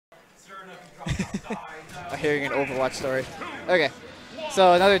Hearing an Overwatch story. Okay,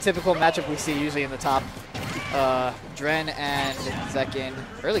 so another typical matchup we see usually in the top. Dren and Zekken.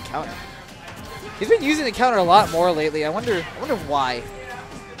 Early counter. He's been using the counter a lot more lately. I wonder why.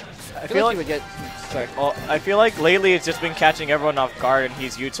 I feel like he would get. Sorry. Well, I feel like lately it's just been catching everyone off guard, and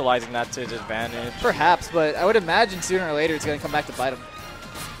he's utilizing that to his advantage. Perhaps, but I would imagine sooner or later it's going to come back to bite him.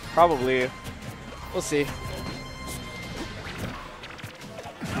 Probably. We'll see.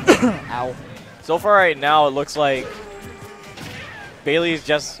 Ow. So far right now, it looks like Bailey's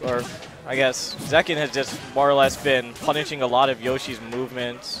just, or I guess Zekken has just more or less been punishing a lot of Yoshi's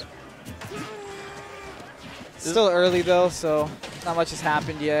movements. Still early though, so not much has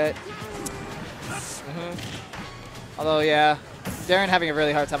happened yet. Although, yeah, Dren having a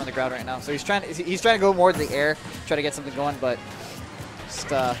really hard time on the ground right now, so he's trying to go more to the air, try to get something going, but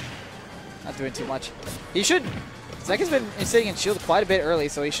just not doing too much. He should. Zekken's been sitting in shield quite a bit early,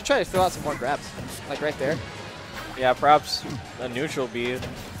 so he should try to throw out some more grabs, like right there. Yeah, perhaps a neutral B.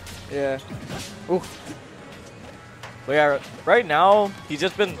 Yeah. Ooh. But yeah, right now he's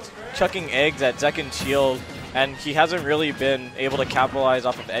just been chucking eggs at Zekken's shield, and he hasn't really been able to capitalize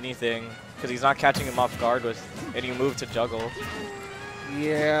off of anything because he's not catching him off guard with any move to juggle.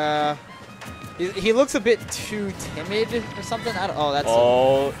 Yeah. He looks a bit too timid or something. I don't. Oh, that's.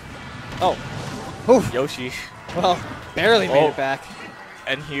 Oh. Oof. Yoshi. Well, barely made it back.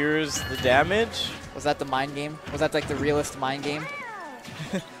 And here's the damage. Was that the mind game? Was that like the realist mind game?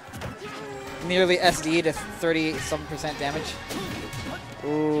 Nearly SD to 30-some% damage.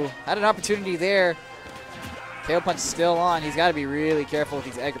 Ooh, had an opportunity there. KO punch still on. He's got to be really careful with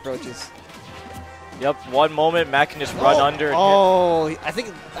these egg approaches. Yep, one moment Mac can just run under. Oh, I think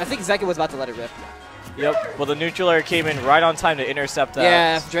Zekken was about to let it rip. Yep, well the neutral air came in right on time to intercept that.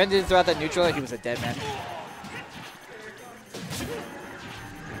 Yeah, if Dren didn't throw out that neutral air, he was a dead man.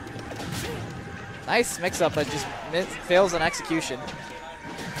 Nice mix-up, but just fails on execution.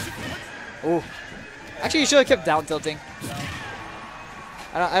 Ooh. Actually, you should have kept down tilting.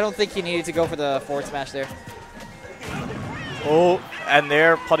 I don't think he needed to go for the forward smash there. Oh, and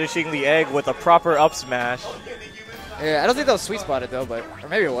they're punishing the egg with a proper up smash. Yeah, I don't think that was sweet spotted though, but or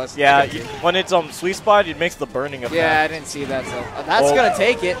maybe it was. Yeah, when it's sweet spot, it makes the burning effect. Yeah, I didn't see that, so that's gonna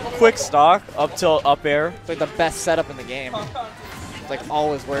take it. Quick stock up tilt up air. It's like the best setup in the game. It's like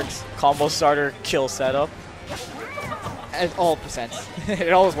always works. Combo starter kill setup. At all percents.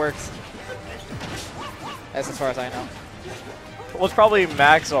 It always works. That's as far as I know. Well, it's probably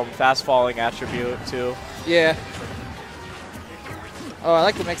Mac's fast falling attribute too. Yeah. Oh, I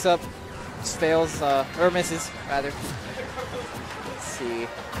like the mix up. Just fails, or misses, rather. Let's see.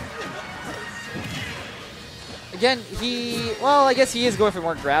 Again, well, I guess he is going for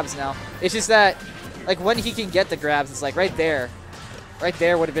more grabs now. It's just that, like, when he can get the grabs, it's like right there. Right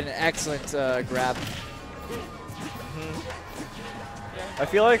there would have been an excellent grab. I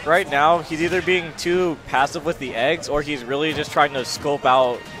feel like right now he's either being too passive with the eggs or he's really just trying to scope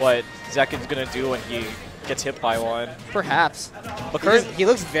out what Zekken's going to do when he gets hit by one. Perhaps. But he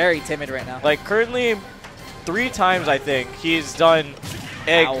looks very timid right now. Like currently 3 times I think he's done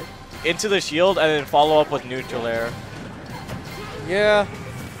egg into the shield and then follow up with neutral air. Yeah.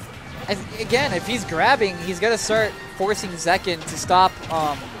 Again, if he's grabbing, he's got to start forcing Zekken to stop.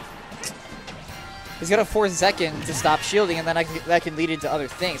 He's got to force Zekken to stop shielding, and then that can lead into other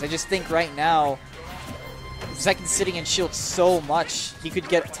things. I just think right now, Zekken's sitting in shield so much, he could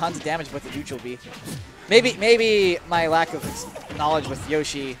get tons of damage with the neutral B. Maybe my lack of knowledge with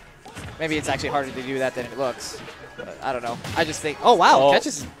Yoshi, maybe it's actually harder to do that than it looks. But I don't know. I just think, oh wow,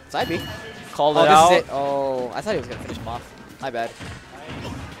 catches side B. Called it out. This is it. Oh, I thought he was going to finish him off. My bad.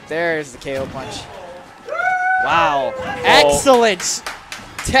 There's the KO punch. Wow. Excellent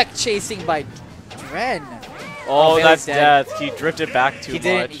tech chasing by Dren. Oh, that's death. He drifted back too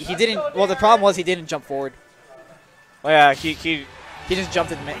much. He didn't. Well, the problem was he didn't jump forward. Oh yeah, he just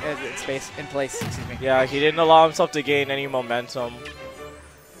jumped in place. Excuse me. Yeah, he didn't allow himself to gain any momentum.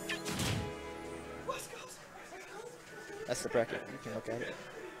 That's the bracket. You can look at it.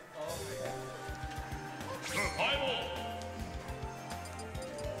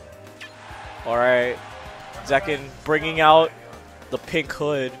 All right, Zekken bringing out the pink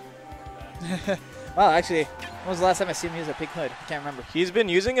hood. Wow, actually, when was the last time I seen him use a pink hood? I can't remember. He's been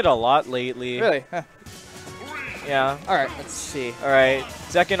using it a lot lately. Really? Huh. Yeah. All right, let's see. All right,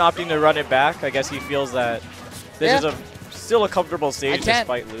 Zekken opting to run it back. I guess he feels that this is still a comfortable stage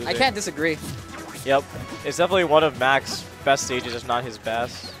despite losing. I can't disagree. Yep, it's definitely one of Mac's best stages, if not his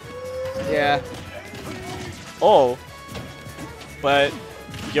best. Yeah. Oh, but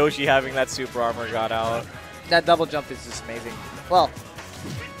Yoshi having that super armor got out. That double jump is just amazing. Well,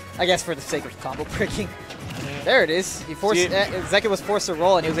 I guess for the sake of combo breaking. There it is. He forced Zekken was forced to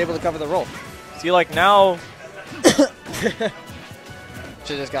roll, and he was able to cover the roll. See, like now, Should've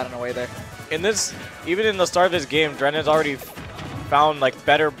just gotten away there. in this, even in the start of this game, Dren has already found like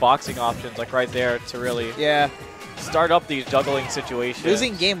better boxing options, like right there, to really start up these juggling situations.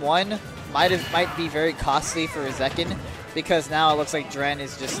 Losing game 1 might be very costly for Zekken, because now it looks like Dren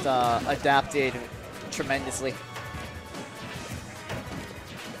is just adapted tremendously.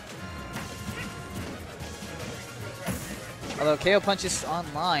 Although KO Punch is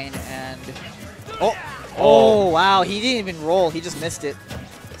online, and oh wow, he didn't even roll, he just missed it.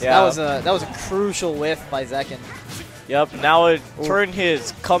 So that was a crucial whiff by Zekken. Yep, now it turned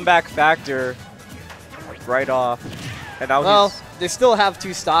his comeback factor right off. And now they still have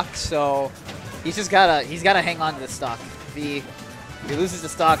 2 stocks, so he's gotta hang on to the stock. If he loses the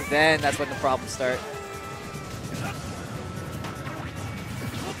stock, then that's when the problems start.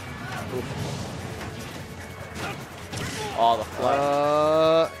 Oh, the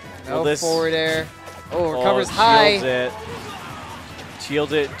flat. No forward air. Oh, recovers high.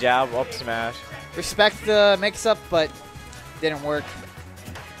 Shields it, jab, up smash. Respect the mix-up, but didn't work.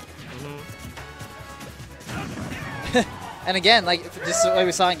 And again, like just like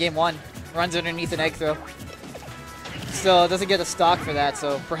we saw in game 1, runs underneath an egg throw. Still doesn't get a stock for that,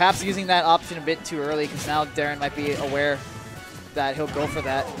 so perhaps using that option a bit too early, because now Dren might be aware that he'll go for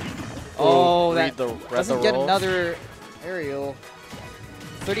that. Oh, that doesn't get another aerial.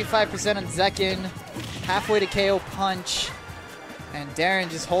 35% on Zekken, halfway to KO Punch, and Dren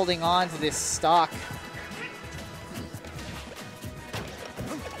just holding on to this stock.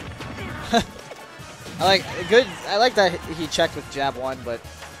 I like that he checked with jab 1, but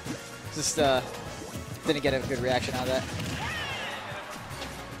just didn't get a good reaction out of that.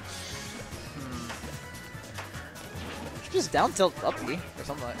 Just down tilt up B or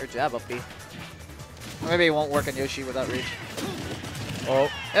something, or jab up B. Or maybe it won't work on Yoshi without reach.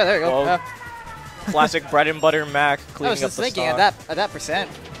 Oh, yeah, there you go. Classic bread and butter Mac cleaning I was up just the thinking stock. at that percent,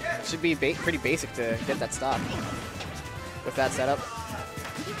 it should be pretty basic to get that stock with that setup.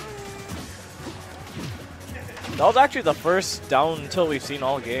 That was actually the first down tilt we've seen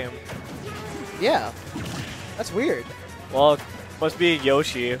all game. Yeah, that's weird. Well, must be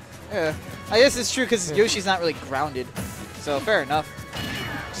Yoshi. Yeah, I guess it's true because Yoshi's not really grounded, so fair enough.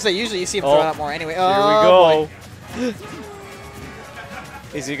 Just like usually you see him throw it out more anyway. Here we go. Boy.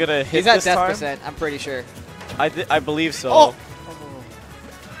 Is he gonna hit He's at this death time? percent, I'm pretty sure. I believe so. Oh!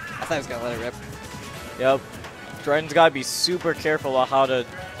 I thought he was gonna let it rip. Yep. Dren's gotta be super careful about how to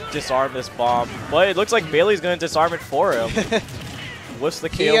disarm this bomb. But it looks like Bailey's gonna disarm it for him. What's the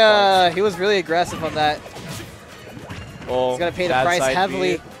KO punch? He was really aggressive on that. Oh, he's gonna pay the price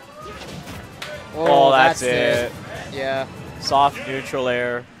heavily. Oh, that's it. Yeah. Soft neutral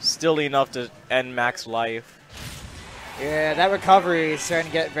air. Still enough to end Mac's life. Yeah, that recovery is starting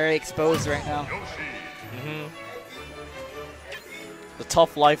to get very exposed right now. The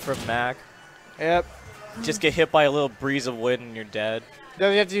tough life from Mac. Yep. Just get hit by a little breeze of wind and you're dead.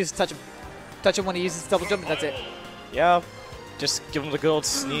 No, you have to use touch him when he uses double jump, and that's it. Yeah. Just give him the good old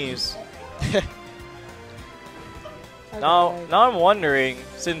sneeze. Now I'm wondering,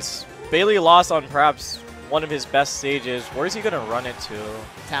 since Bailey lost on perhaps one of his best stages, where's he gonna run it to?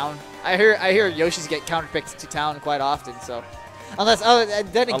 Town. I hear Yoshi's get counterpicked to town quite often, so unless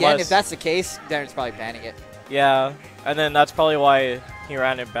then again, if that's the case, then it's probably banning it. Yeah, and then that's probably why he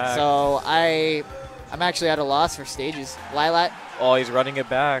ran it back. So I'm actually at a loss for stages. Lilat. Oh, he's running it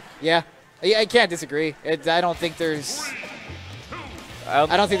back. Yeah, I can't disagree. I don't think there's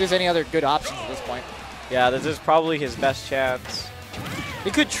any other good options at this point. Yeah, this is probably his best chance.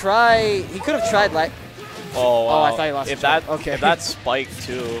 He could have tried like. Oh, wow. Oh, I thought he lost. If that spiked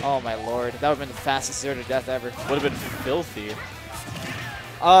too. Oh my lord, that would have been the fastest zero to death ever. Would have been filthy.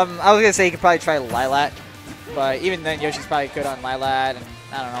 I was gonna say he could probably try Lilat, but even then Yoshi's probably good on Lilat, and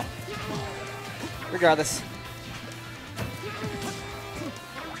I don't know. Regardless.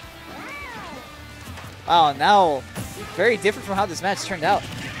 Wow, now very different from how this match turned out,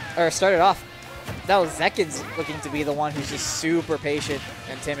 or started off. That was Zekken's looking to be the one who's just super patient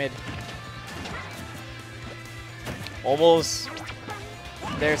and timid. Almost.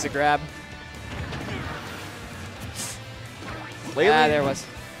 There's the grab. Lately, there was.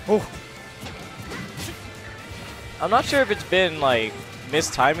 Ooh. I'm not sure if it's been like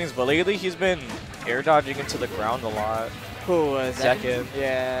missed timings, but lately he's been air dodging into the ground a lot. Who was Zekken?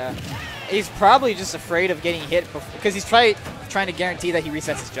 Yeah. He's probably just afraid of getting hit because he's trying to guarantee that he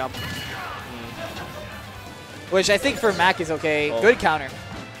resets his jump. Which I think for Mac is okay. Oh. Good counter.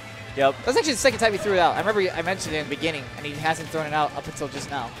 Yep. That's actually the second time he threw it out. I remember I mentioned it in the beginning, and he hasn't thrown it out up until just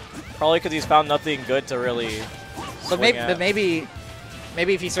now. Probably because he's found nothing good to really But swing at. maybe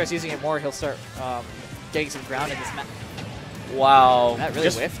if he starts using it more, he'll start getting some ground in this match. Wow. That really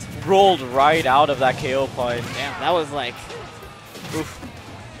just whiffed. rolled right out of that KO punch. Damn, that was like, oof.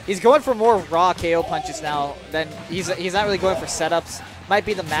 He's going for more raw KO punches now. Than he's not really going for setups. Might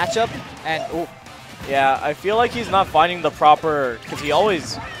be the matchup, and ooh, Yeah, I feel like he's not finding the proper, because he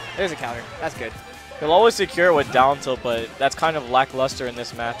always, there's a counter. That's good. he'll always secure it with down tilt, but that's kind of lackluster in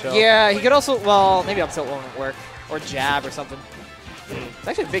this matchup. Yeah, he could also, well, maybe up tilt won't work, or jab or something. It's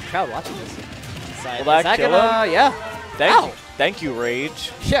actually a big crowd watching this. Will that kill him? Yeah. Thank you,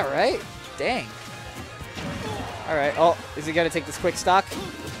 Rage. Yeah, right? Dang. All right. Oh, is he going to take this quick stock?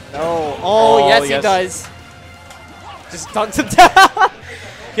 No. Oh, yes, he does. Just dunked him down.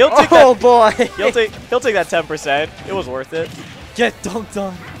 He'll take oh, that, boy. He'll take that 10%. It was worth it. Get dunked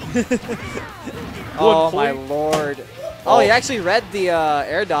on. Oh, my lord. Oh, he actually read the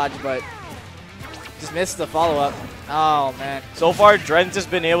air dodge, but just missed the follow-up. Oh, man. So far, Dren's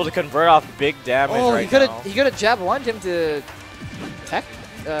just been able to convert off big damage right now. He could have jab one him to tech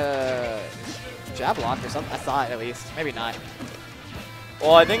jab lock or something. I thought, at least. Maybe not.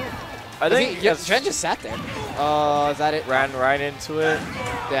 Well, I think Dren just sat there. Oh, is that it? Ran right into it.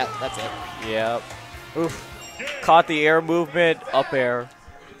 Yeah, that's it. Yep. Oof. Caught the air movement, up air.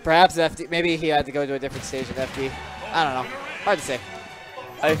 Perhaps FD. Maybe he had to go to a different stage of FD. I don't know. Hard to say.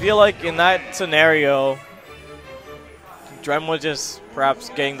 I feel like in that scenario, Dren was just perhaps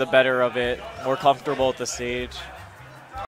getting the better of it, more comfortable at the stage.